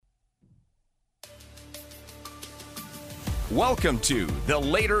Welcome to the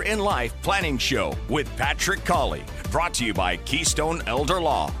Later in Life Planning Show with Patrick Colley, brought to you by Keystone Elder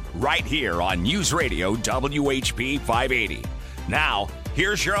Law, right here on News Radio WHP 580. Now,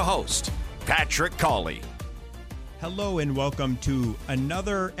 here's your host, Patrick Colley. Hello and welcome to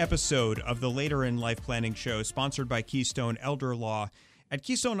another episode of the Later in Life Planning Show, sponsored by Keystone Elder Law. At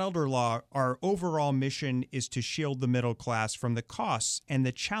Keystone Elder Law, our overall mission is to shield the middle class from the costs and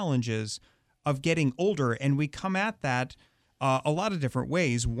the challenges of getting older, and we come at that a lot of different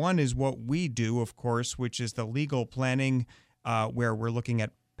ways. One is what we do, of course, which is the legal planning, where we're looking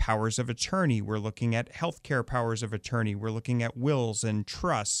at powers of attorney. We're looking at healthcare powers of attorney. We're looking at wills and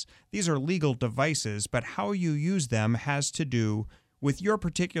trusts. These are legal devices, but how you use them has to do with your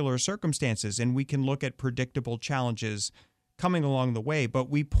particular circumstances, and we can look at predictable challenges coming along the way,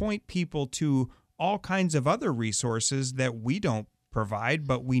 but we point people to all kinds of other resources that we don't provide,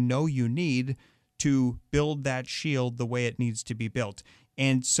 but we know you need to build that shield the way it needs to be built.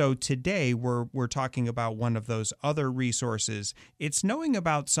 And so today we're talking about one of those other resources. It's knowing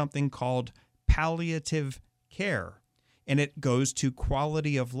about something called palliative care, and it goes to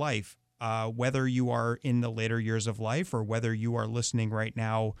quality of life, whether you are in the later years of life or whether you are listening right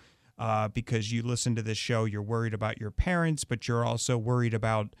now because you listen to this show, you're worried about your parents, but you're also worried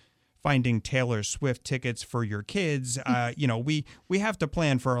about finding Taylor Swift tickets for your kids. We have to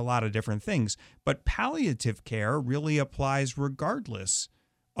plan for a lot of different things, but palliative care really applies regardless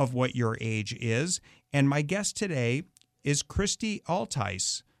of what your age is. And my guest today is Kristi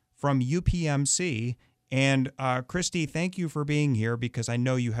Altice from UPMC. And Kristi, thank you for being here because I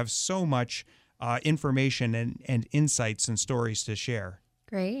know you have so much information and insights and stories to share.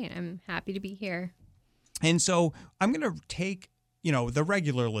 Great. I'm happy to be here. And so I'm going to take the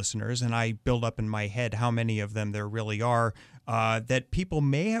regular listeners, and I build up in my head how many of them there really are, that people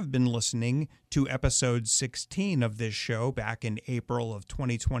may have been listening to episode 16 of this show back in April of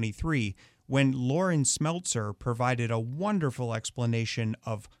 2023, when Lauren Smeltzer provided a wonderful explanation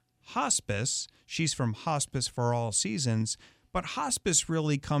of hospice. She's from Hospice for All Seasons, but hospice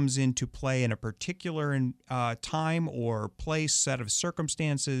really comes into play in a particular time or place, set of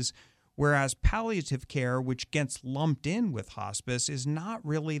circumstances, whereas palliative care, which gets lumped in with hospice, is not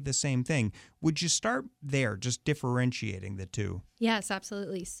really the same thing. Would you start there, just differentiating the two? Yes,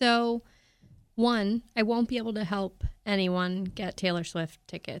 absolutely. So, one, I won't be able to help anyone get Taylor Swift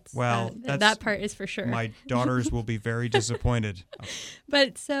tickets. Well, that part is for sure. My daughters will be very disappointed.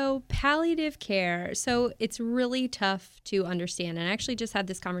 But so palliative care, so it's really tough to understand. And I actually just had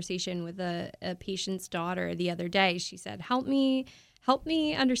this conversation with a patient's daughter the other day. She said, help me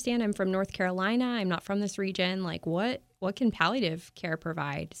understand. I'm from North Carolina. I'm not from this region. Like, what can palliative care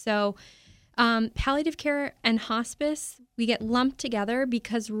provide? So palliative care and hospice, we get lumped together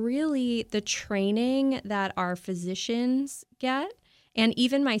because really the training that our physicians get, and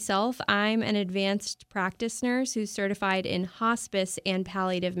even myself, I'm an advanced practice nurse who's certified in hospice and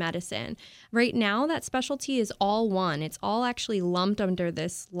palliative medicine. Right now, that specialty is all one. It's all actually lumped under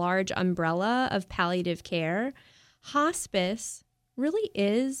this large umbrella of palliative care. Hospice really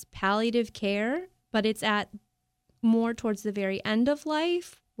is palliative care, but it's at more towards the very end of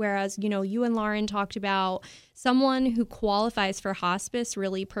life. Whereas, you and Lauren talked about someone who qualifies for hospice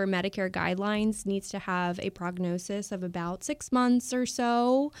really per Medicare guidelines needs to have a prognosis of about 6 months or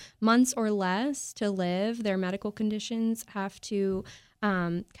so, months or less to live. Their medical conditions have to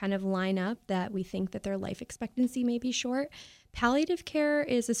kind of line up that we think that their life expectancy may be short. Palliative care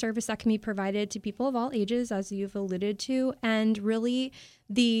is a service that can be provided to people of all ages, as you've alluded to, and really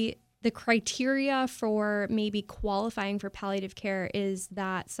the criteria for maybe qualifying for palliative care is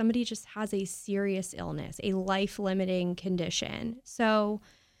that somebody just has a serious illness, a life-limiting condition. So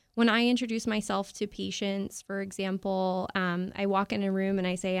when I introduce myself to patients, for example, I walk in a room and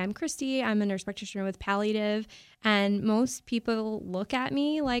I say, I'm Kristi, I'm a nurse practitioner with Palliative, and most people look at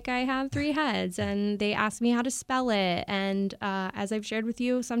me like I have 3 heads, and they ask me how to spell it. And as I've shared with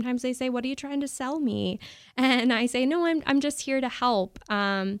you, sometimes they say, what are you trying to sell me? And I say, no, I'm just here to help.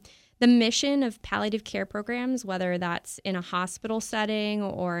 The mission of palliative care programs, whether that's in a hospital setting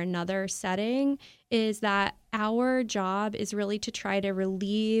or another setting, is that our job is really to try to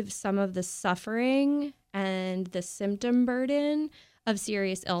relieve some of the suffering and the symptom burden of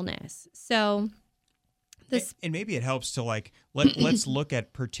serious illness. So this, and maybe it helps to let's look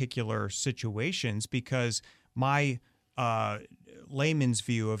at particular situations, because my layman's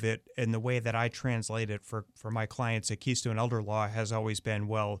view of it and the way that I translate it for my clients at Keystone Elder Law has always been,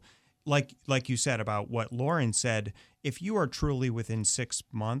 well, like you said about what Lauren said, if you are truly within 6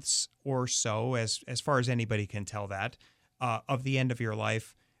 months or so, as far as anybody can tell that, of the end of your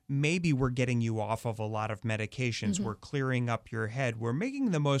life, maybe we're getting you off of a lot of medications. We're clearing up your head. We're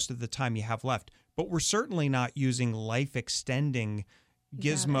making the most of the time you have left, but we're certainly not using life-extending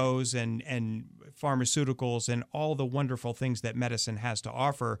gizmos and pharmaceuticals and all the wonderful things that medicine has to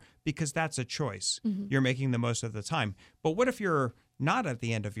offer, because that's a choice. You're making the most of the time. But what if you're not at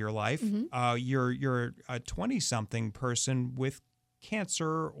the end of your life? You're a 20-something person with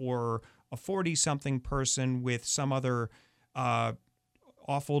cancer, or a 40-something person with some other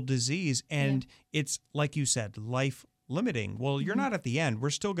awful disease, and it's, like you said, life limiting. Well, you're not at the end. We're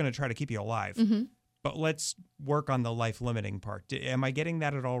still going to try to keep you alive. But let's work on the life-limiting part. Am I getting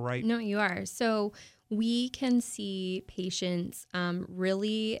that at all right? No, you are. So we can see patients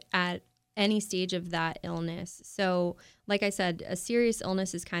really at any stage of that illness. So like I said, a serious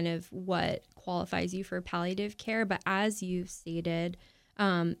illness is kind of what qualifies you for palliative care. But as you've stated,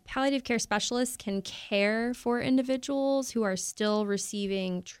 palliative care specialists can care for individuals who are still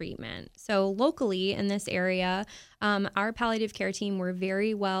receiving treatment. So locally in this area, our palliative care team, we're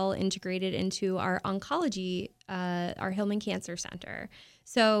very well integrated into our oncology, our Hillman Cancer Center.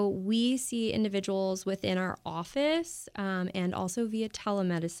 So we see individuals within our office and also via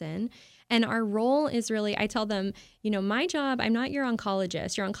telemedicine. And our role is really, I tell them, my job, I'm not your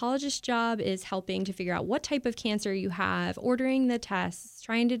oncologist. Your oncologist's job is helping to figure out what type of cancer you have, ordering the tests,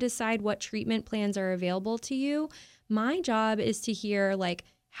 trying to decide what treatment plans are available to you. My job is to hear,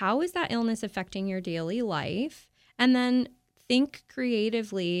 how is that illness affecting your daily life? And then think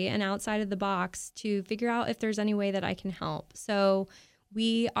creatively and outside of the box to figure out if there's any way that I can help. So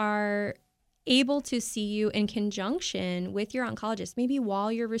we are able to see you in conjunction with your oncologist, maybe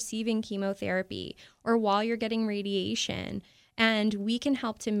while you're receiving chemotherapy or while you're getting radiation. And we can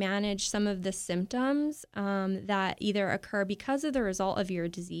help to manage some of the symptoms that either occur because of the result of your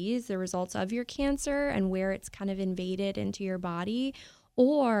disease, the results of your cancer and where it's kind of invaded into your body,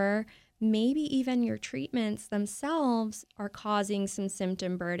 or maybe even your treatments themselves are causing some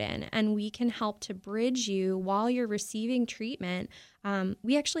symptom burden, and we can help to bridge you while you're receiving treatment.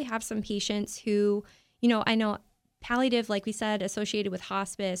 We actually have some patients who, I know palliative, like we said, associated with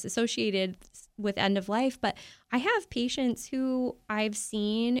hospice, associated with end of life, but I have patients who I've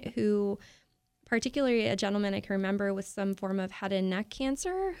seen who, particularly a gentleman I can remember with some form of head and neck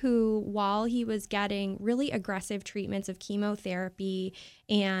cancer, who, while he was getting really aggressive treatments of chemotherapy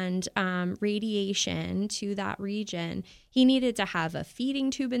and radiation to that region, he needed to have a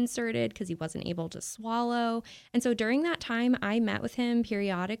feeding tube inserted because he wasn't able to swallow. And so during that time, I met with him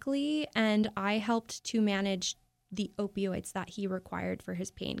periodically, and I helped to manage the opioids that he required for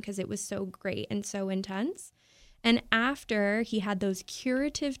his pain because it was so great and so intense. And after he had those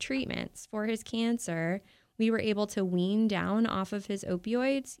curative treatments for his cancer, we were able to wean down off of his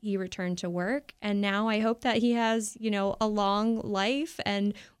opioids. He returned to work. And now I hope that he has, a long life.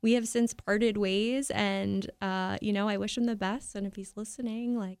 And we have since parted ways. And, I wish him the best. And if he's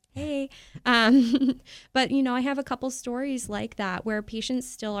listening, hey. But, I have a couple stories like that where patients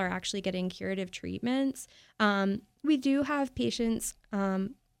still are actually getting curative treatments. We do have patients,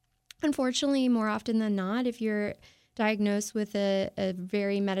 unfortunately, more often than not, if you're diagnosed with a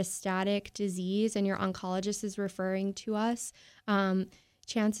very metastatic disease and your oncologist is referring to us,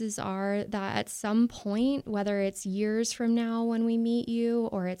 chances are that at some point, whether it's years from now when we meet you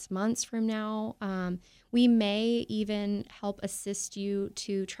or it's months from now, we may even help assist you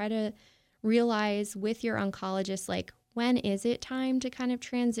to try to realize with your oncologist, when is it time to kind of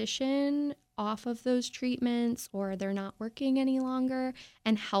transition off of those treatments, or they're not working any longer,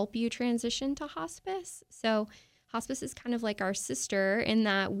 and help you transition to hospice. So hospice is kind of like our sister in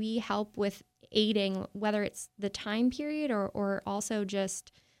that we help with aiding, whether it's the time period or also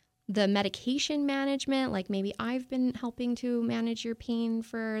just the medication management. Maybe I've been helping to manage your pain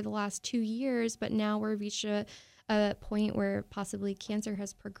for the last 2 years, but now we've reached a point where possibly cancer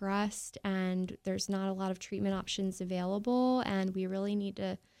has progressed and there's not a lot of treatment options available, and we really need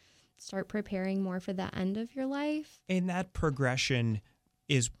to start preparing more for the end of your life. And that progression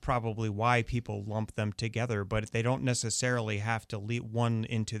is probably why people lump them together, but they don't necessarily have to lead one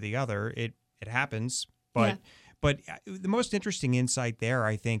into the other. It happens, but the most interesting insight there,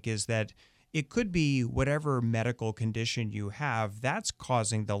 I think, is that it could be whatever medical condition you have that's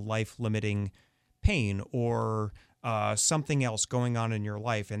causing the life-limiting pain or something else going on in your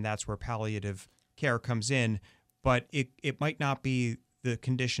life, and that's where palliative care comes in. But it might not be the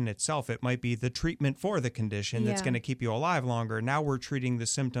condition itself. It might be the treatment for the condition that's going to keep you alive longer. Now we're treating the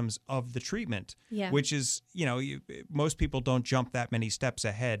symptoms of the treatment, which is, most people don't jump that many steps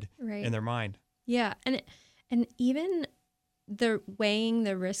ahead in their mind. Yeah. And even the weighing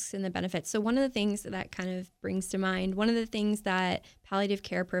the risks and the benefits. So one of the things that kind of brings to mind, one of the things that palliative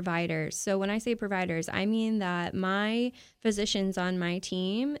care providers, so when I say providers, I mean that my physicians on my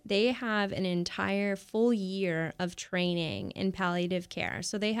team, they have an entire full year of training in palliative care.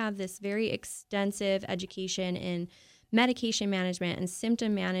 So they have this very extensive education in medication management and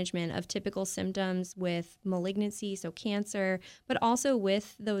symptom management of typical symptoms with malignancy, so cancer, but also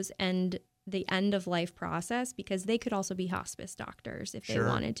with the end of life process, because they could also be hospice doctors if they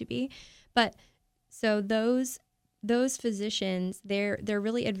wanted to be. But so those physicians, they're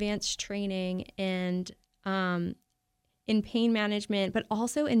really advanced training and in pain management, but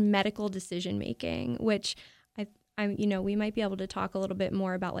also in medical decision making, which we might be able to talk a little bit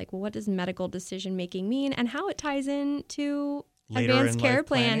more about, like, well, what does medical decision making mean and how it ties into later advanced in care life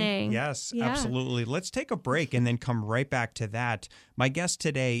planning. Yes, Yeah. absolutely. Let's take a break and then come right back to that. My guest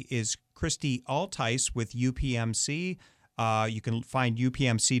today is Kristi Altice with UPMC. You can find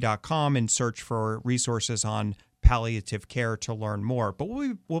upmc.com and search for resources on palliative care to learn more. But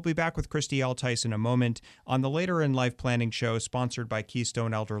we'll be back with Kristi Altice in a moment on the Later in Life Planning Show, sponsored by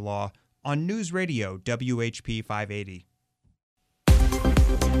Keystone Elder Law on News Radio WHP 580.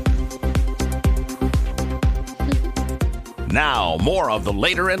 Now, more of the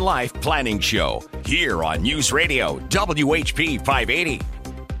Later in Life Planning Show here on News Radio WHP 580.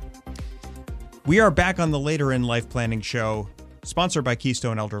 We are back on the Later in Life Planning Show, sponsored by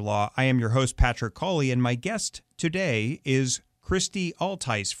Keystone Elder Law. I am your host, Patrick Cawley, and my guest today is Kristi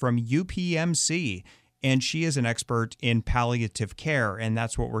Altice from UPMC, and she is an expert in palliative care, and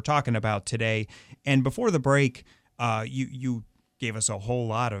that's what we're talking about today. And before the break, you gave us a whole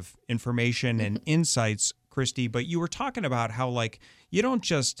lot of information and insights, Kristi, but you were talking about how, like, you don't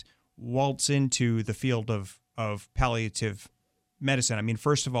just waltz into the field of palliative medicine. I mean,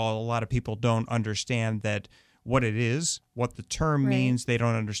 first of all, a lot of people don't understand that what it is, what the term means. They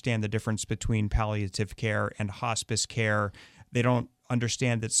don't understand the difference between palliative care and hospice care. They don't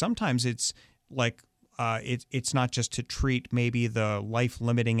understand that sometimes it's like it's not just to treat maybe the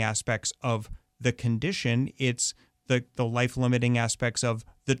life-limiting aspects of the condition. It's the life-limiting aspects of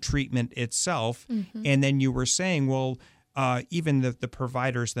the treatment itself. Mm-hmm. And then you were saying, well, even the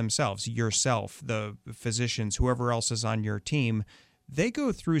providers themselves, yourself, the physicians, whoever else is on your team, they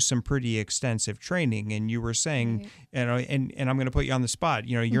go through some pretty extensive training. And you were saying, and I'm going to put you on the spot,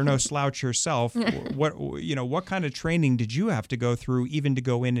 you're no slouch yourself. What kind of training did you have to go through even to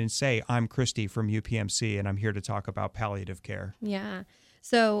go in and say, I'm Kristi from UPMC and I'm here to talk about palliative care? Yeah.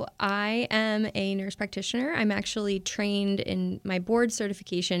 So I am a nurse practitioner. I'm actually trained in, my board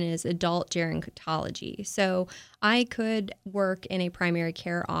certification is adult gerontology. So I could work in a primary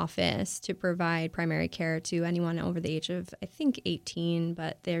care office to provide primary care to anyone over the age of, I think, 18,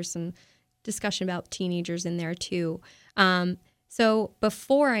 but there's some discussion about teenagers in there too. So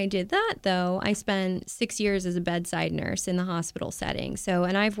before I did that, though, I spent 6 years as a bedside nurse in the hospital setting.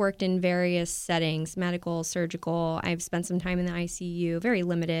 And I've worked in various settings, medical, surgical. I've spent some time in the ICU, very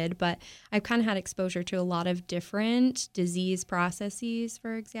limited, but I've kind of had exposure to a lot of different disease processes,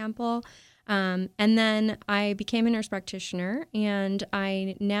 for example. And then I became a nurse practitioner, and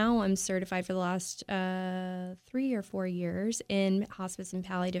I now am certified for the last 3 or 4 years in hospice and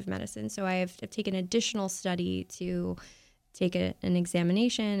palliative medicine. So I've taken additional study to take an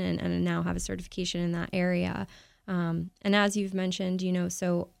examination and now have a certification in that area. And as you've mentioned,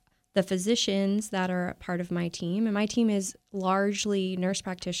 so the physicians that are part of my team, and my team is largely nurse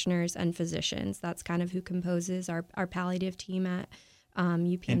practitioners and physicians. That's kind of who composes our palliative team at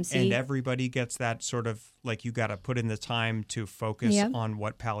UPMC. And everybody gets that sort of, like, you got to put in the time to focus on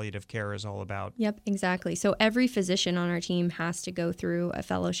what palliative care is all about. Yep, exactly. So every physician on our team has to go through a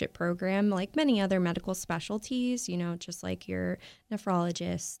fellowship program, like many other medical specialties, just like your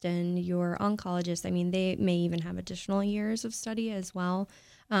nephrologist and your oncologist. I mean, they may even have additional years of study as well.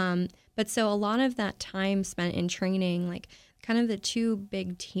 But so a lot of that time spent in training, like, kind of the two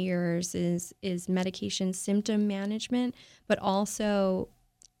big tiers is medication symptom management, but also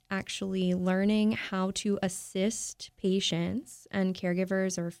actually learning how to assist patients and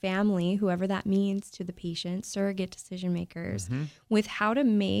caregivers or family, whoever that means to the patient, surrogate decision makers, with how to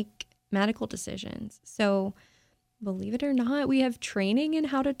make medical decisions. So believe it or not, we have training in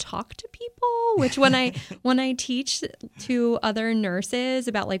how to talk to people, which when I teach to other nurses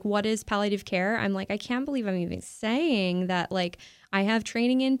about, like, what is palliative care, I'm like, I can't believe I'm even saying that. Like, I have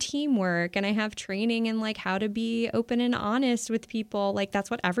training in teamwork, and I have training in, like, how to be open and honest with people. Like, that's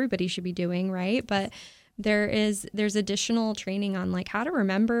what everybody should be doing, right? But there's additional training on like how to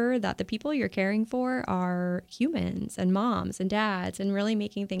remember that the people you're caring for are humans and moms and dads, and really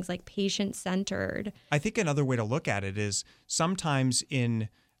making things like patient-centered. I think another way to look at it is sometimes in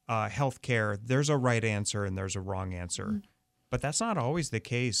healthcare, there's a right answer and there's a wrong answer. Mm-hmm. But that's not always the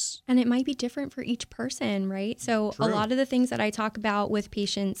case. And it might be different for each person, right? So True. A lot of the things that I talk about with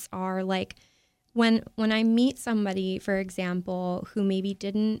patients are like when I meet somebody, for example, who maybe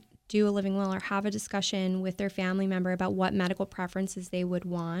didn't do a living will or have a discussion with their family member about what medical preferences they would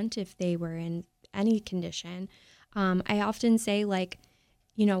want if they were in any condition, I often say like,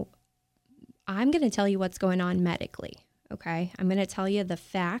 I'm going to tell you what's going on medically. Okay, I'm going to tell you the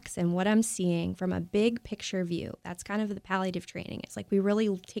facts and what I'm seeing from a big picture view. That's kind of the palliative training. It's like we really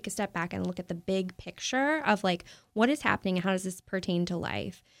take a step back and look at the big picture of like what is happening and how does this pertain to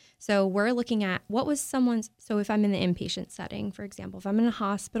life. So we're looking at so if I'm in the inpatient setting, for example, if I'm in a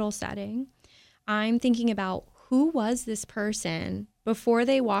hospital setting, I'm thinking about who was this person before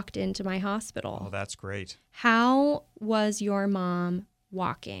they walked into my hospital. Oh, that's great. How was your mom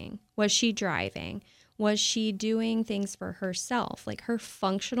walking? Was she driving? Was she doing things for herself? Like her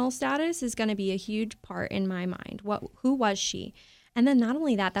functional status is going to be a huge part in my mind. Who was she? And then not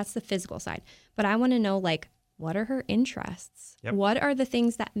only that, that's the physical side, but I want to know like, what are her interests? Yep. What are the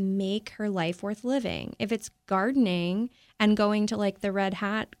things that make her life worth living? If it's gardening and going to like the Red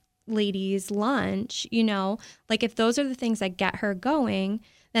Hat ladies' lunch, like if those are the things that get her going,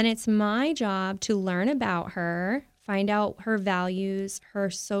 then it's my job to learn about her, find out her values, her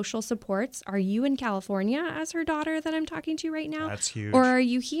social supports. Are you in California as her daughter that I'm talking to right now? That's huge. Or are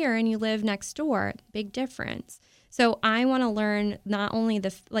you here and you live next door? Big difference. So I want to learn not only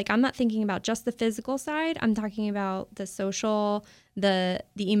I'm not thinking about just the physical side. I'm talking about the social, the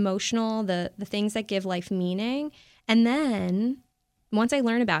emotional, the things that give life meaning. And then once I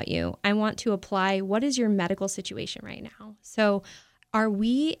learn about you, I want to apply what is your medical situation right now? So are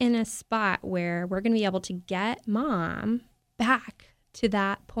we in a spot where we're going to be able to get mom back to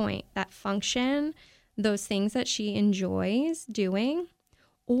that point, that function, those things that she enjoys doing?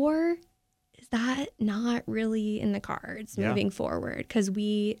 Or is that not really in the cards moving forward? Because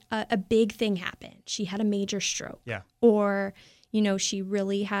a big thing happened. She had a major stroke. Yeah. Or, she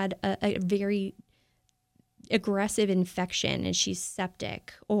really had a very aggressive infection and she's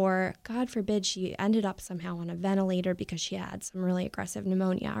septic, or God forbid she ended up somehow on a ventilator because she had some really aggressive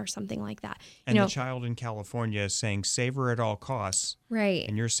pneumonia or something like that. And the child in California is saying savor at all costs. Right.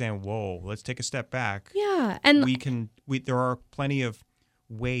 And you're saying, whoa, let's take a step back. Yeah. And there are plenty of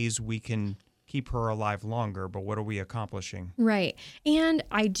ways we can keep her alive longer, but what are we accomplishing? Right. And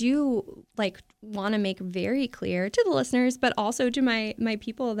I do want to make very clear to the listeners, but also to my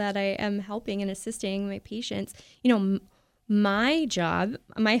people that I am helping and assisting, my patients, my job,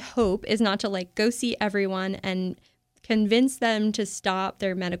 my hope is not to go see everyone and convince them to stop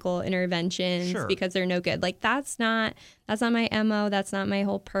their medical interventions because they're no good. That's not my MO. That's not my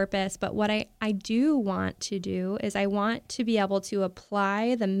whole purpose. But what I do want to do is I want to be able to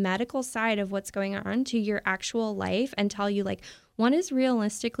apply the medical side of what's going on to your actual life and tell you what is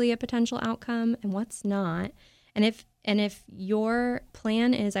realistically a potential outcome and what's not. And if your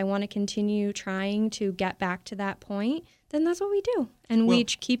plan is I want to continue trying to get back to that point, then that's what we do. And we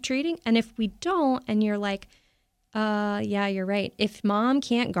keep treating. And if we don't, and you're yeah, you're right. If mom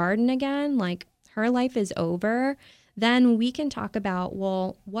can't garden again, her life is over, then we can talk about,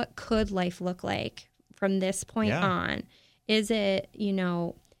 what could life look like from this point on? Is it,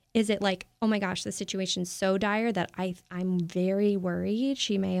 oh my gosh, the situation's so dire that I'm very worried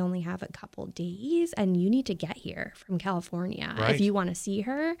she may only have a couple days and you need to get here from California if you want to see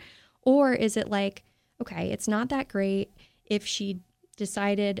her? Or is it okay, it's not that great if she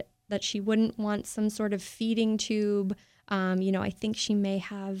decided that she wouldn't want some sort of feeding tube. I think she may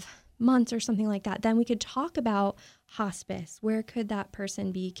have months or something like that. Then we could talk about hospice. Where could that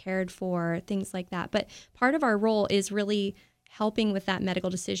person be cared for? Things like that. But part of our role is really helping with that medical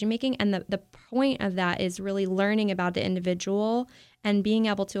decision making. And the point of that is really learning about the individual and being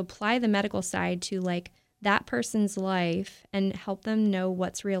able to apply the medical side to that person's life and help them know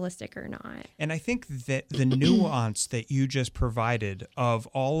what's realistic or not. And I think that the nuance that you just provided of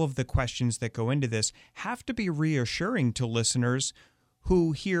all of the questions that go into this have to be reassuring to listeners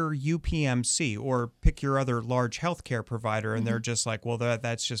who hear UPMC or pick your other large healthcare provider and they're just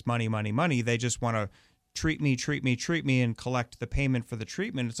that's just money, money, money. They just want to treat me and collect the payment for the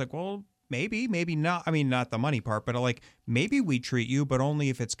treatment. It's maybe not. I mean, not the money part, but maybe we treat you, but only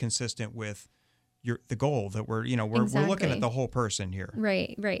if it's consistent with the goal that we're looking at the whole person here.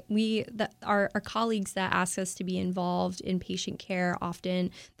 Right. Our colleagues that ask us to be involved in patient care,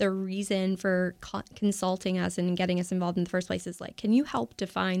 often the reason for consulting us and getting us involved in the first place is like, can you help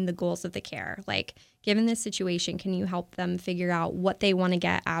define the goals of the care? Like, given this situation, can you help them figure out what they want to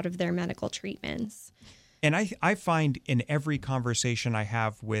get out of their medical treatments? And I find in every conversation I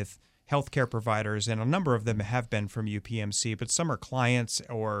have with healthcare providers, and a number of them have been from UPMC, but some are clients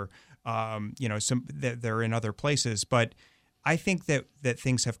or some they're in other places. But I think that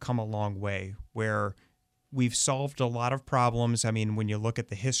things have come a long way where we've solved a lot of problems. I mean, when you look at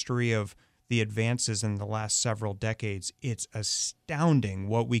the history of the advances in the last several decades, it's astounding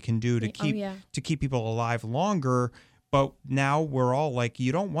what we can do to keep people alive longer. But now we're all like,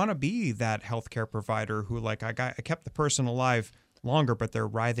 you don't want to be that healthcare provider who I kept the person alive longer, but they're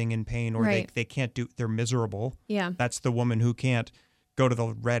writhing in pain, or they can't they're miserable. Yeah. That's the woman who can't go to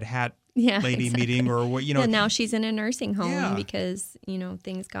the red hat lady meeting or what, And now she's in a nursing home because,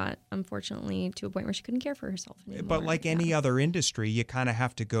 things got, unfortunately, to a point where she couldn't care for herself anymore. But like any other industry, you kind of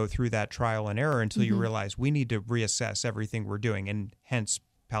have to go through that trial and error until you realize we need to reassess everything we're doing, and hence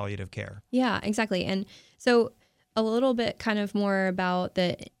palliative care. Yeah, exactly. And so a little bit kind of more about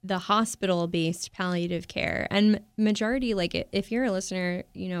the hospital-based palliative care. And majority, if you're a listener,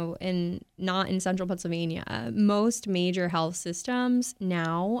 not in central Pennsylvania, most major health systems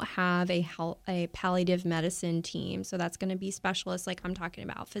now have a palliative medicine team. So that's going to be specialists like I'm talking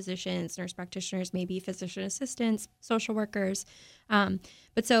about, physicians, nurse practitioners, maybe physician assistants, social workers.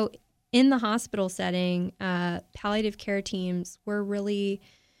 But so in the hospital setting, palliative care teams, we're really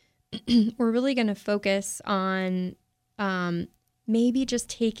going to focus on maybe just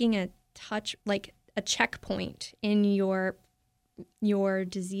taking a checkpoint in your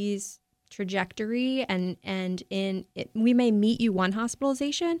disease trajectory, and in it, we may meet you one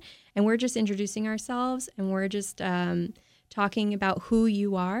hospitalization, and we're just introducing ourselves, and we're just talking about who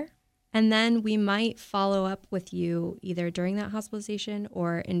you are, and then we might follow up with you either during that hospitalization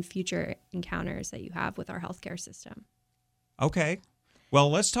or in future encounters that you have with our healthcare system. Okay. Well,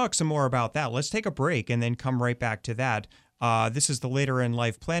 let's talk some more about that. Let's take a break and then come right back to that. This is the Later in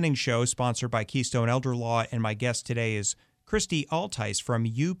Life Planning Show, sponsored by Keystone Elder Law, and my guest today is Kristi Altice from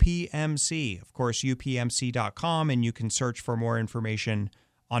UPMC. Of course, upmc.com, and you can search for more information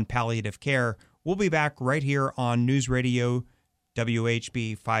on palliative care. We'll be back right here on News Radio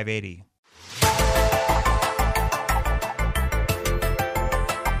WHB 580.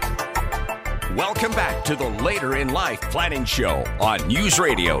 Welcome back to the Later in Life Planning Show on News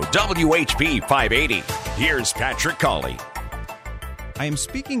Radio WHP 580. Here's Patrick Colley. I am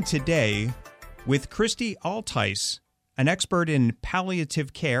speaking today with Kristi Altice, an expert in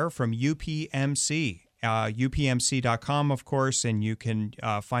palliative care from UPMC. UPMC.com, of course, and you can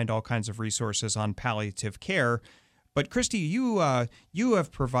find all kinds of resources on palliative care. But Kristi, you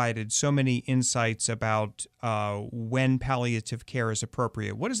have provided so many insights about when palliative care is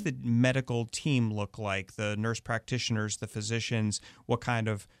appropriate. What does the medical team look like? The nurse practitioners, the physicians, what kind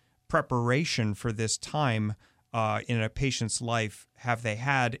of preparation for this time in a patient's life have they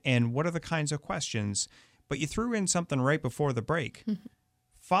had? And what are the kinds of questions? But you threw in something right before the break,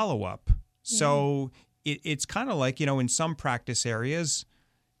 follow-up. Yeah. So it's kind of like, in some practice areas,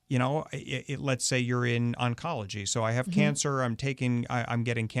 let's say you're in oncology. So I have cancer. I'm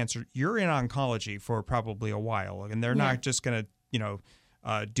getting cancer. You're in oncology for probably a while, and they're not just going to,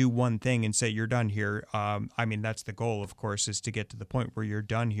 do one thing and say you're done here. That's the goal, of course, is to get to the point where you're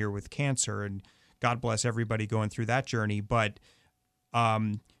done here with cancer. And God bless everybody going through that journey. But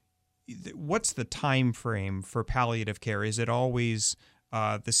what's the time frame for palliative care? Is it always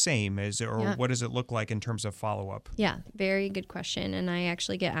the same? What does it look like in terms of follow-up? Yeah, very good question. And I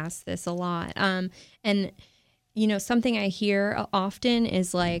actually get asked this a lot. And something I hear often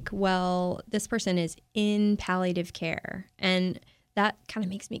is like, well, this person is in palliative care. And that kind of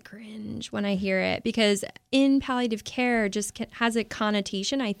makes me cringe when I hear it, because in palliative care just has a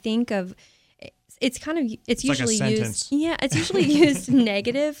connotation, I think, of it's usually like a used. Yeah, it's usually used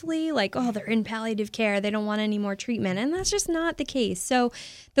negatively, like, oh, they're in palliative care, they don't want any more treatment, and that's just not the case. So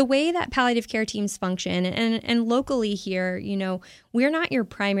the way that palliative care teams function, and locally here, we're not your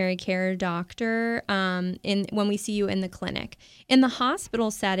primary care doctor when we see you in the clinic. In the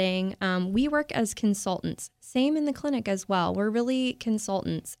hospital setting, we work as consultants. Same in the clinic as well. We're really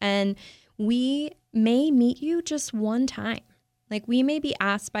consultants, and we may meet you just one time. Like, we may be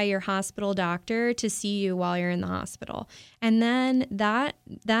asked by your hospital doctor to see you while you're in the hospital. And then that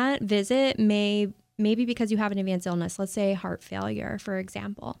visit may be because you have an advanced illness, let's say heart failure, for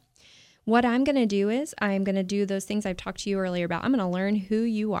example. What I'm going to do is I'm going to do those things I've talked to you earlier about. I'm going to learn who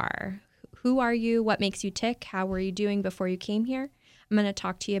you are, who are you? What makes you tick? How were you doing before you came here? I'm going to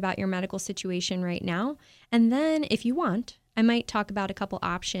talk to you about your medical situation right now. And then if you want, I might talk about a couple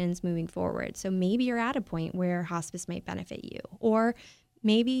options moving forward. So maybe you're at a point where hospice might benefit you. Or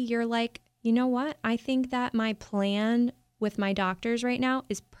maybe you're like, you know what? I think that my plan with my doctors right now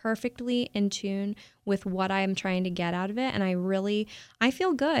is perfectly in tune with what I'm trying to get out of it. And I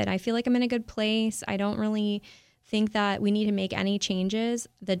feel good. I feel like I'm in a good place. I don't really think that we need to make any changes.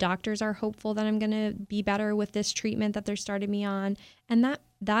 The doctors are hopeful that I'm going to be better with this treatment that they're starting me on. And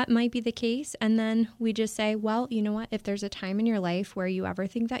that might be the case. And then we just say, well, you know what? If there's a time in your life where you ever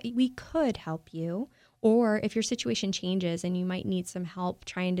think that we could help you, or if your situation changes and you might need some help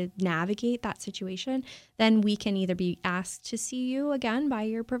trying to navigate that situation, then we can either be asked to see you again by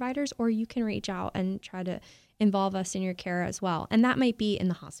your providers, or you can reach out and try to involve us in your care as well. And that might be in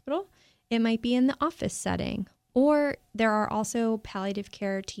the hospital. It might be in the office setting. Or there are also palliative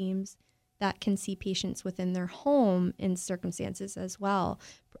care teams that can see patients within their home in circumstances as well,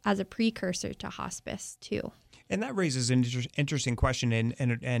 as a precursor to hospice too. And that raises an interesting question.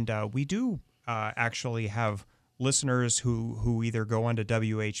 And we do actually have listeners who either go onto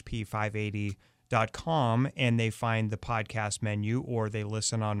WHP580.com and they find the podcast menu, or they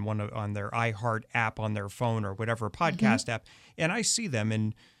listen on their iHeart app on their phone or whatever podcast app. And I see them,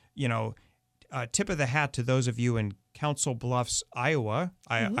 and tip of the hat to those of you in Council Bluffs, Iowa.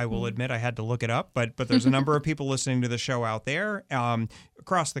 I will admit I had to look it up, but there's a number of people listening to the show out there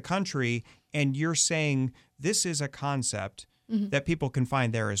across the country, and you're saying this is a concept that people can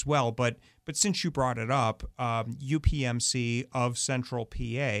find there as well. But since you brought it up, UPMC of Central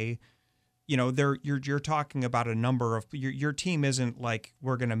PA, you're talking about a number of your team isn't like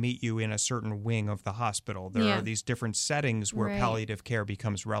we're going to meet you in a certain wing of the hospital. There are these different settings where palliative care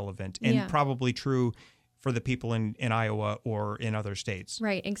becomes relevant, and probably true for the people in Iowa or in other states.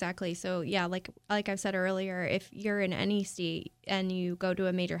 Right, exactly. So like I've said earlier, if you're in any state and you go to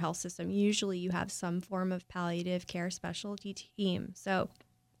a major health system, usually you have some form of palliative care specialty team. So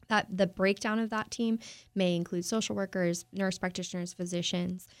that the breakdown of that team may include social workers, nurse practitioners,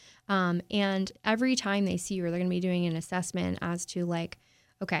 physicians. And every time they see you, they're going to be doing an assessment as to like,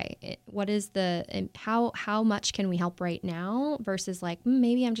 okay, what is how much can we help right now versus like,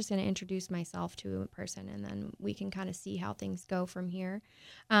 maybe I'm just going to introduce myself to a person and then we can kind of see how things go from here.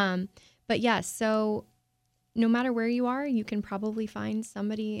 But yes, so no matter where you are, you can probably find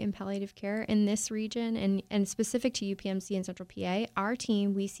somebody in palliative care in this region, and specific to UPMC and Central PA, our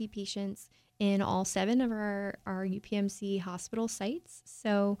team, we see patients in all 7 of our UPMC hospital sites.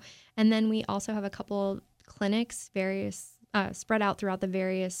 So, and then we also have a couple clinics, spread out throughout the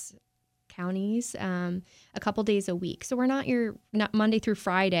various counties, a couple days a week. So we're not Monday through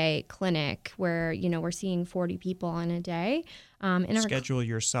Friday clinic where, we're seeing 40 people on a day. Schedule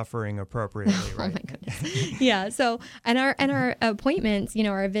your suffering appropriately, right? Oh my goodness. Yeah. So, and our appointments,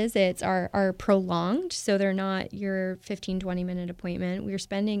 our visits are prolonged. So they're not your 15, 20 minute appointment. We're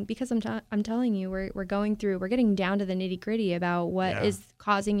spending, because I'm telling you, we're getting down to the nitty gritty about what is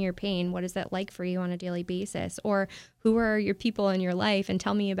causing your pain. What is that like for you on a daily basis? Or who are your people in your life, and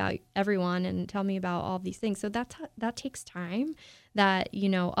tell me about everyone and tell me about all these things. So that takes time that,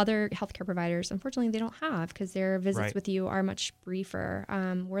 other healthcare providers, unfortunately, they don't have, because their visits with you are much briefer.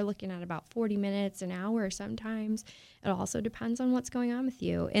 We're looking at about 40 minutes, an hour sometimes. It also depends on what's going on with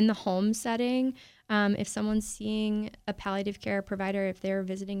you. In the home setting, if someone's seeing a palliative care provider, if they're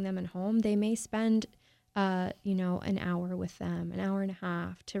visiting them at home, they may spend an hour with them, an hour and a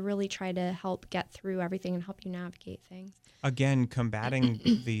half, to really try to help get through everything and help you navigate things. Again, combating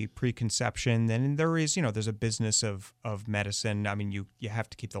the preconception, then there is, there's a business of medicine. I mean, you have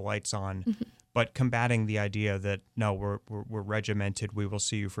to keep the lights on, but combating the idea that, no, we're regimented. We will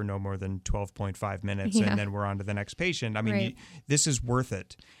see you for no more than 12.5 minutes, and then we're on to the next patient. I mean, this is worth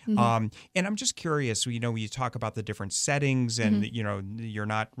it. And I'm just curious, you talk about the different settings and, you're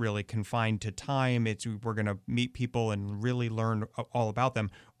not really confined to time. We're going to meet people and really learn all about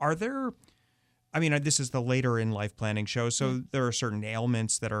them. Are there... this is the later in life planning show, so there are certain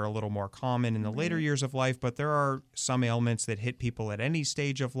ailments that are a little more common in the later years of life, but there are some ailments that hit people at any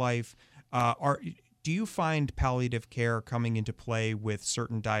stage of life. Do you find palliative care coming into play with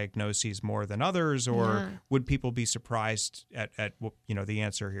certain diagnoses more than others, or would people be surprised at the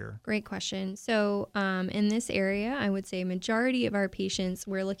answer here? Great question. So in this area, I would say majority of our patients,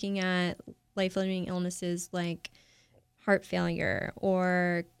 we're looking at life-limiting illnesses like heart failure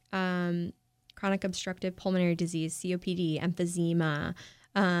or chronic obstructive pulmonary disease, COPD, emphysema.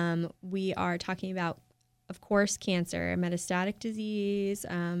 We are talking about, of course, cancer, metastatic disease,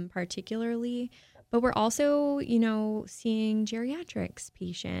 particularly, But we're also, seeing geriatrics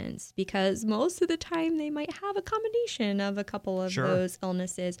patients because most of the time they might have a combination of a couple of those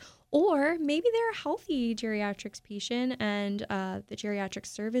illnesses. Or maybe they're a healthy geriatrics patient and the geriatric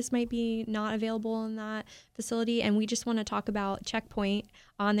service might be not available in that facility. And we just want to talk about checkpoint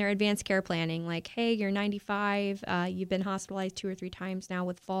on their advanced care planning. Like, hey, you're 95, you've been hospitalized 2 or 3 times now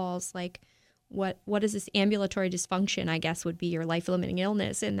with falls. Like, what is this ambulatory dysfunction, I guess, would be your life-limiting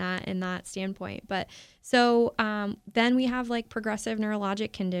illness in that standpoint. But so then we have like progressive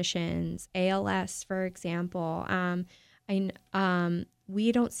neurologic conditions, ALS, for example.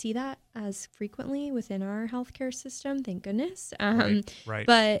 We don't see that as frequently within our healthcare system, thank goodness. Right.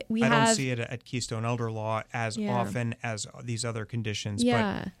 But I don't see it at Keystone Elder Law as often as these other conditions.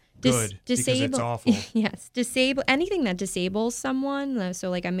 Yeah. But good, because it's awful. Yes. Anything that disables someone, so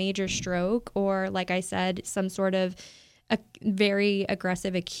like a major stroke or, like I said, some sort of a very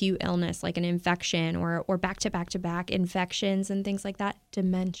aggressive acute illness like an infection or back-to-back-to-back infections and things like that.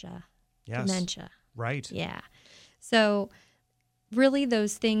 Dementia. Yes. Dementia. Right. Yeah. So really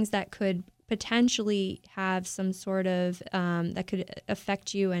those things that could potentially have some sort of that could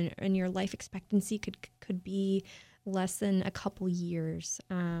affect you and your life expectancy could be less than a couple years.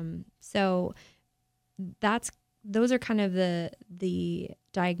 So those are kind of the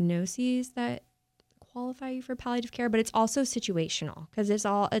diagnoses that qualify you for palliative care, but it's also situational because it's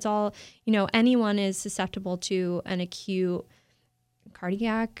all anyone is susceptible to an acute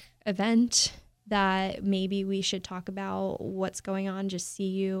cardiac event that maybe we should talk about what's going on, just see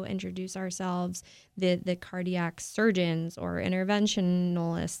you, introduce ourselves, the cardiac surgeons or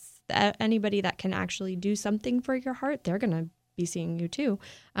interventionalists, anybody that can actually do something for your heart, they're going to be seeing you too.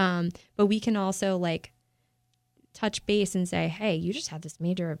 But we can also like touch base and say, hey, you just had this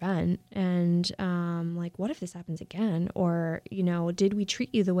major event and like, what if this happens again? Or, did we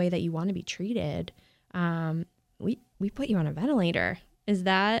treat you the way that you want to be treated? We put you on a ventilator. Is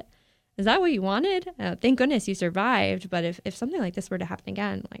that what you wanted? Thank goodness you survived. But if something like this were to happen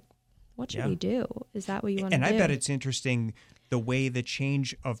again, like, what should we do? Is that what you want to do? And I bet it's interesting the way the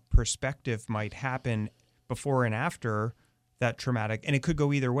change of perspective might happen before and after that traumatic, and it could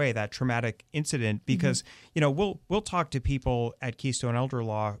go either way, that traumatic incident, because, we'll talk to people at Keystone Elder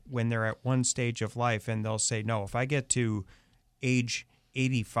Law when they're at one stage of life and they'll say, no, if I get to age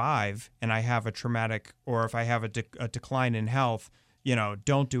 85 and I have a traumatic, or if I have a decline in health,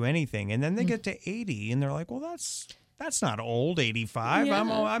 don't do anything. And then they get to 80 and they're like, well, that's not old, 85. Yeah.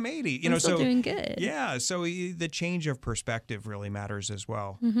 I'm 80. I'm still doing good. Yeah. So the change of perspective really matters as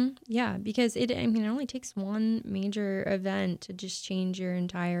well. Mm-hmm. Yeah, because it only takes one major event to just change your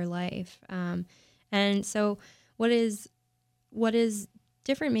entire life. And so what is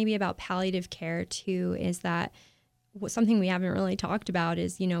different maybe about palliative care too is that something we haven't really talked about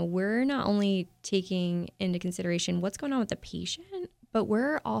is, we're not only taking into consideration what's going on with the patient, but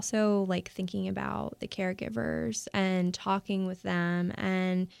we're also like thinking about the caregivers and talking with them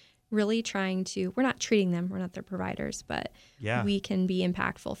and really we're not treating them, we're not their providers, but we can be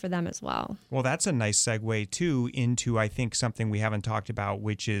impactful for them as well. Well, that's a nice segue too into, I think, something we haven't talked about,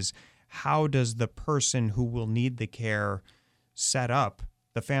 which is how does the person who will need the care set up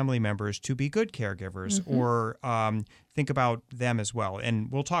the family members to be good caregivers, or think about them as well. And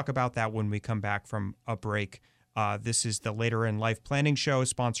we'll talk about that when we come back from a break. This is the Later in Life Planning Show,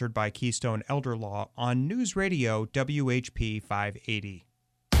 sponsored by Keystone Elder Law on News Radio WHP 580.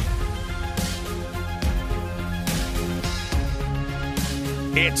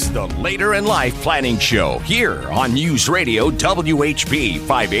 It's the Later in Life Planning Show here on News Radio WHP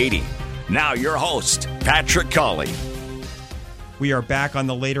 580. Now your host, Patrick Colley. We are back on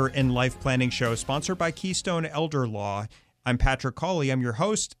the Later in Life Planning Show, sponsored by Keystone Elder Law. I'm Patrick Colley. I'm your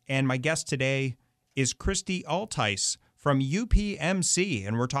host, and my guest today is Kristi Altice from UPMC,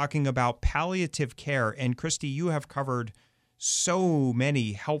 and we're talking about palliative care. And Kristi, you have covered so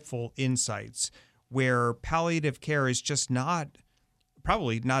many helpful insights where palliative care is just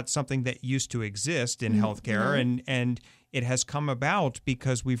probably not something that used to exist in healthcare, and it has come about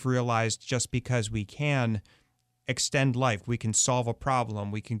because we've realized just because we can extend life, we can solve a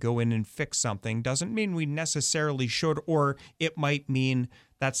problem, we can go in and fix something, doesn't mean we necessarily should, or it might mean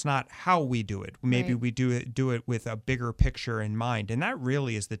that's not how we do it. Maybe we do it with a bigger picture in mind. And that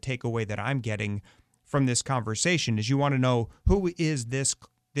really is the takeaway that I'm getting from this conversation, is you want to know, who is this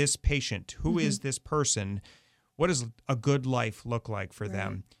patient? Who is this person? What does a good life look like for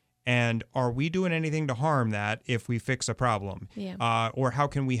them? And are we doing anything to harm that if we fix a problem? Or how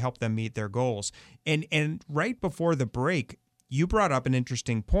can we help them meet their goals? And right before the break, you brought up an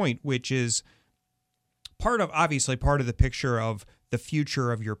interesting point, which is part of the picture of the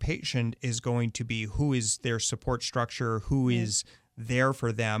future of your patient is going to be who is their support structure, who is there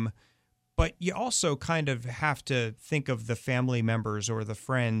for them. But you also kind of have to think of the family members or the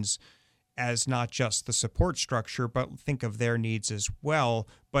friends as not just the support structure, but think of their needs as well.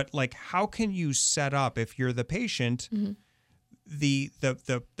 But like, how can you set up, if you're the patient, the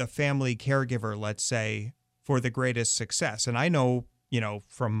family caregiver, let's say, for the greatest success? And I know,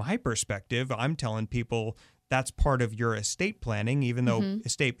 from my perspective, I'm telling people that's part of your estate planning, even though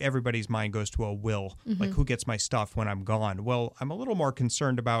estate, everybody's mind goes to a will, like who gets my stuff when I'm gone? Well, I'm a little more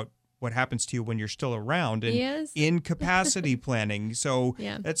concerned about what happens to you when you're still around, and incapacity planning. So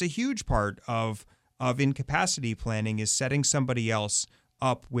that's a huge part of incapacity planning, is setting somebody else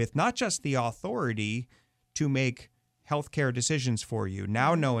up with not just the authority to make healthcare decisions for you.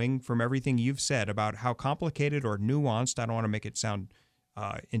 Now, knowing from everything you've said about how complicated or nuanced, I don't want to make it sound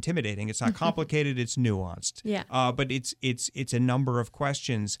intimidating. It's not complicated, it's nuanced. But it's a number of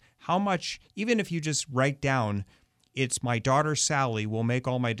questions. How much, even if you just write down, it's my daughter Sally will make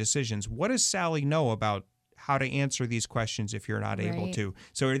all my decisions. What does Sally know about how to answer these questions if you're not able to?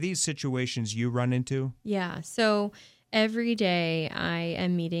 So are these situations you run into? Yeah. So every day I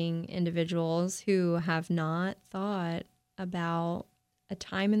am meeting individuals who have not thought about a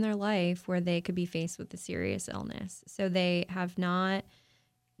time in their life where they could be faced with a serious illness. So they have not,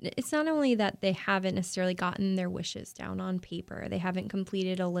 it's not only that they haven't necessarily gotten their wishes down on paper, they haven't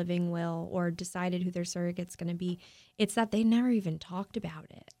completed a living will or decided who their surrogate's going to be. It's that they never even talked about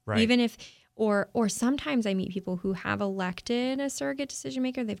it. Right. Even if, or sometimes I meet people who have elected a surrogate decision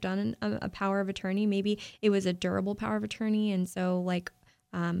maker. They've done a power of attorney. Maybe it was a durable power of attorney. And so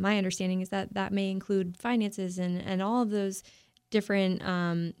my understanding is that may include finances and all of those different,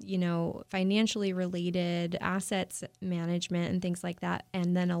 financially related assets management and things like that.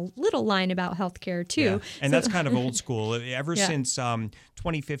 And then a little line about healthcare too. Yeah. And that's kind of old school. Ever since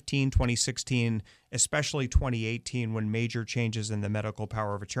 2015, 2016, especially 2018, when major changes in the medical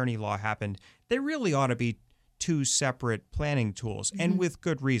power of attorney law happened, there really ought to be two separate planning tools, and with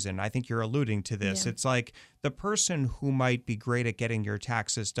good reason. I think you're alluding to this. It's like the person who might be great at getting your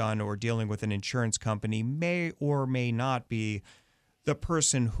taxes done or dealing with an insurance company may or may not be the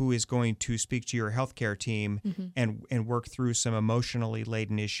person who is going to speak to your healthcare team and work through some emotionally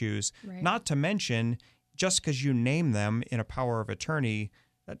laden issues. Right. Not to mention, just because you name them in a power of attorney,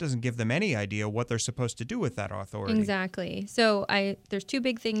 that doesn't give them any idea what they're supposed to do with that authority. Exactly. So there's two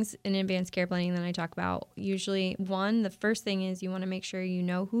big things in advanced care planning that I talk about. Usually, one, the first thing is you want to make sure you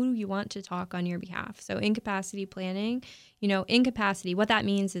know who you want to talk on your behalf. So incapacity planning, incapacity, what that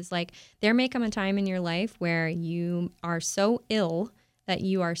means is like there may come a time in your life where you are so ill that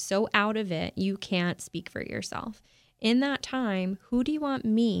you are so out of it, you can't speak for yourself. In that time, who do you want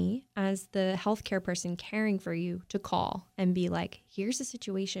me as the healthcare person caring for you to call and be like, here's the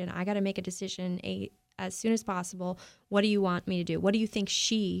situation. I got to make a decision as soon as possible. What do you want me to do? What do you think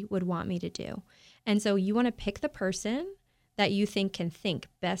she would want me to do? And so you want to pick the person that you think can think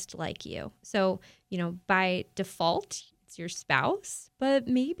best like you. So, by default, it's your spouse, but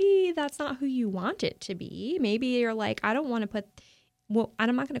maybe that's not who you want it to be. Maybe you're like, I don't want to put... Well,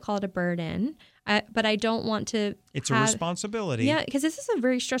 I'm not going to call it a burden, but I don't want to. It's a responsibility. Yeah, because this is a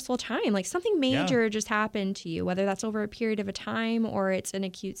very stressful time. Like something major just happened to you, whether that's over a period of a time or it's an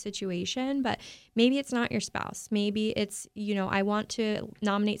acute situation. But maybe it's not your spouse. Maybe it's, I want to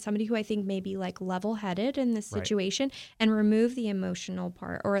nominate somebody who I think may be like level-headed in this situation and remove the emotional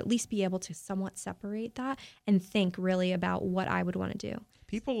part, or at least be able to somewhat separate that and think really about what I would want to do.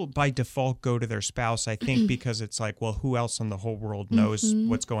 People by default go to their spouse, I think, because it's like, well, who else in the whole world knows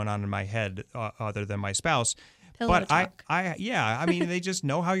what's going on in my head other than my spouse? Pillow talk. I mean, they just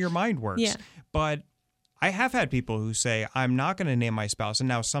know how your mind works. Yeah. But I have had people who say, I'm not going to name my spouse. And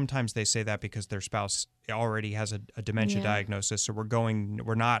now sometimes they say that because their spouse already has a dementia diagnosis. So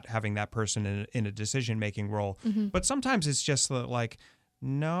we're not having that person in a decision-making role. But sometimes it's just like,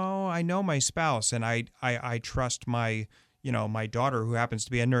 no, I know my spouse and I trust my daughter who happens to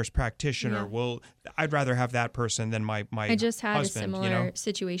be a nurse practitioner. Yeah. Well, I'd rather have that person than my husband. I just had a similar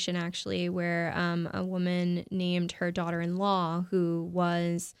situation actually where a woman named her daughter-in-law who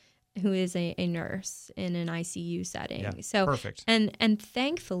is a nurse in an ICU setting. Yeah, so perfect. And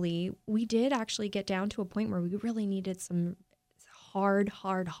thankfully, we did actually get down to a point where we really needed some hard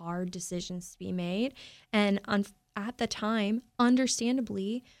decisions to be made. And at the time,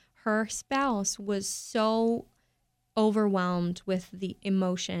 understandably, her spouse was so overwhelmed with the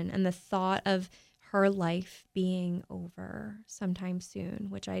emotion and the thought of her life being over sometime soon,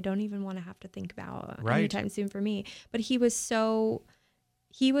 which I don't even want to have to think about anytime soon for me. But he was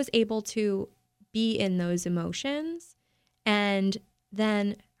able to be in those emotions And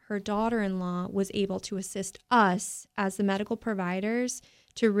then her daughter-in-law was able to assist us as the medical providers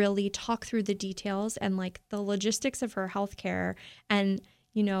to really talk through the details and like the logistics of her healthcare, and,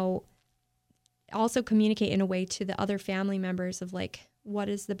 you know, also communicate in a way to the other family members of like what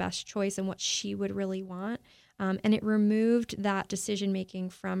is the best choice and what she would really want. And it removed that decision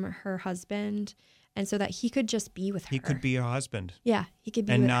making from her husband, and so that he could just be with her. He could be a husband. Yeah, he could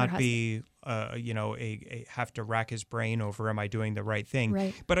be and with not her be, have to rack his brain over, am I doing the right thing?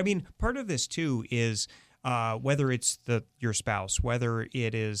 Right. But I mean, part of this too is whether it's your spouse, whether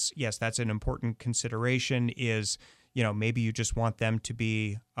it is, yes, that's an important consideration, is, you know, maybe you just want them to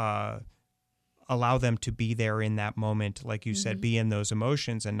be, allow them to be there in that moment, like you said, be in those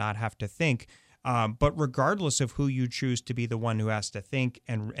emotions and not have to think. But regardless of who you choose to be the one who has to think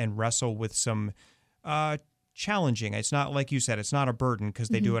and wrestle with some challenging, it's not, like you said, it's not a burden because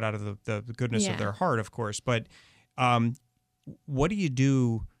they do it out of the goodness of their heart, of course. But what do you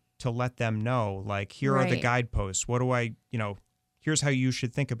do to let them know, like, here are the guideposts? What do I, here's how you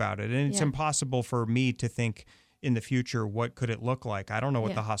should think about it. And it's impossible for me to think in the future, what could it look like? I don't know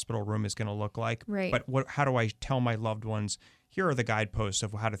what the hospital room is going to look like. Right. But how do I tell my loved ones, here are the guideposts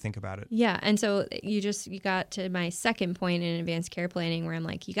of how to think about it? Yeah. And so you got to my second point in advanced care planning, where I'm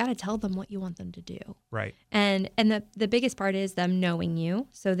like, you got to tell them what you want them to do. Right. And the biggest part is them knowing you,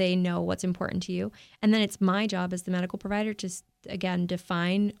 so they know what's important to you. And then it's my job as the medical provider to, again,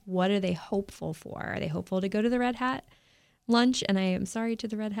 define what are they hopeful for. Are they hopeful to go to the Red Hat lunch? And I am sorry to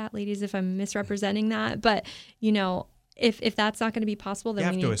the Red Hat ladies if I'm misrepresenting that, but if that's not going to be possible,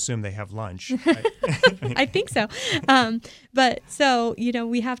 then you have to assume they have lunch. I think so. But so,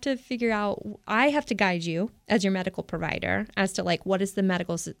 we have to figure out, I have to guide you as your medical provider as to like, what is the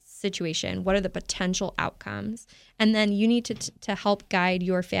medical situation? What are the potential outcomes? And then you need to help guide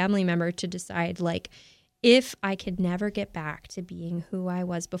your family member to decide, like, if I could never get back to being who I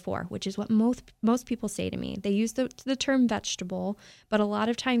was before, which is what most people say to me. They use the term vegetable, but a lot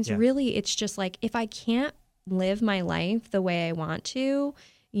of times really it's just like, if I can't live my life the way I want to,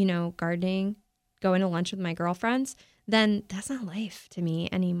 gardening, going to lunch with my girlfriends, then that's not life to me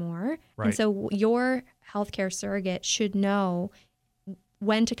anymore. Right. And so your healthcare surrogate should know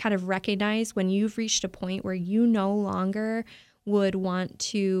when to kind of recognize when you've reached a point where you no longer would want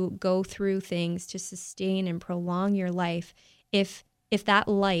to go through things to sustain and prolong your life if that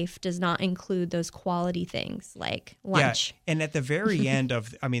life does not include those quality things like lunch. Yeah. And at the very end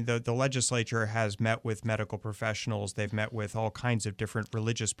the legislature has met with medical professionals. They've met with all kinds of different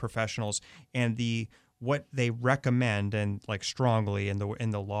religious professionals, and what they recommend, and like strongly in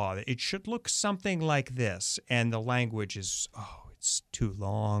the law, it should look something like this. And the language is, it's too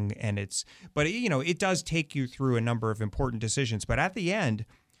long, but it does take you through a number of important decisions. But at the end,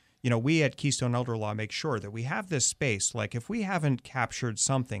 we at Keystone Elder Law make sure that we have this space. Like, if we haven't captured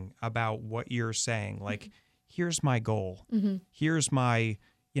something about what you're saying, like, here's my goal. Mm-hmm. Here's my,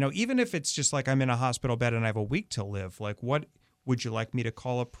 even if it's just like I'm in a hospital bed and I have a week to live, like, what would you like me to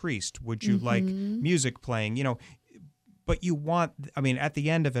call a priest? Would you like music playing? But you want, at the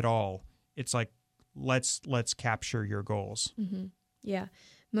end of it all, it's like, let's capture your goals. Mm-hmm. Yeah.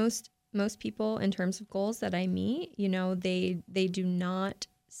 Most people, in terms of goals that I meet, they do not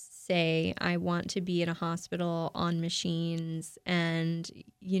say, I want to be in a hospital on machines and,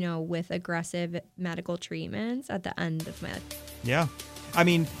 with aggressive medical treatments at the end of my life. Yeah.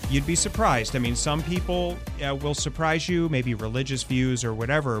 You'd be surprised. Some people will surprise you, maybe religious views or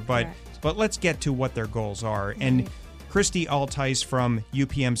whatever, but let's get to what their goals are. Mm-hmm. And Kristi Altice from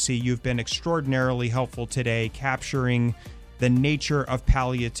UPMC, you've been extraordinarily helpful today, capturing the nature of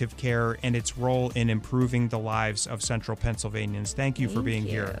palliative care and its role in improving the lives of Central Pennsylvanians. Thank you for being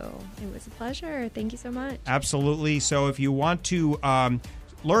here. It was a pleasure. Thank you so much. Absolutely. So if you want to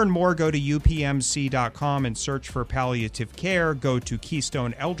learn more, go to upmc.com and search for palliative care. Go to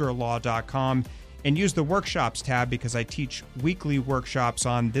keystoneelderlaw.com and use the workshops tab, because I teach weekly workshops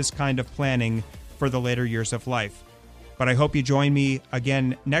on this kind of planning for the later years of life. But I hope you join me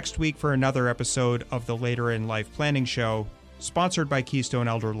again next week for another episode of the Later in Life Planning Show, sponsored by Keystone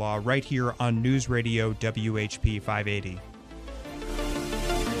Elder Law, right here on News Radio WHP 580.